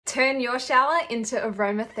Turn your shower into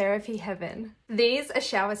aromatherapy heaven. These are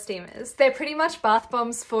shower steamers. They're pretty much bath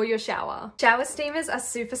bombs for your shower. Shower steamers are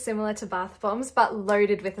super similar to bath bombs, but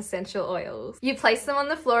loaded with essential oils. You place them on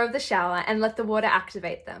the floor of the shower and let the water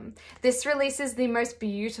activate them. This releases the most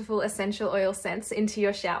beautiful essential oil scents into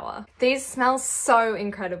your shower. These smell so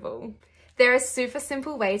incredible. They're a super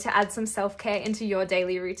simple way to add some self-care into your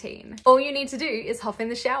daily routine. All you need to do is hop in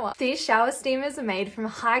the shower. These shower steamers are made from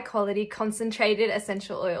high-quality concentrated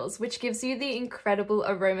essential oils, which gives you the incredible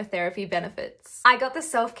aromatherapy benefits. I got the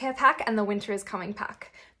self-care pack and the winter is coming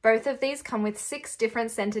pack. Both of these come with 6 different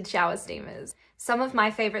scented shower steamers. Some of my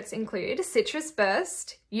favorites include Citrus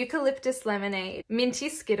Burst, Eucalyptus Lemonade, Minty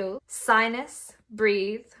Skittle, Sinus,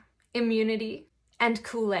 Breathe, Immunity, and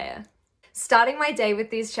Cool Air. Starting my day with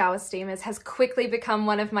these shower steamers has quickly become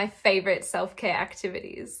one of my favorite self-care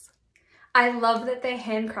activities. I love that they're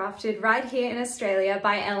handcrafted right here in Australia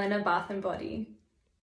by Elena Bath & Body.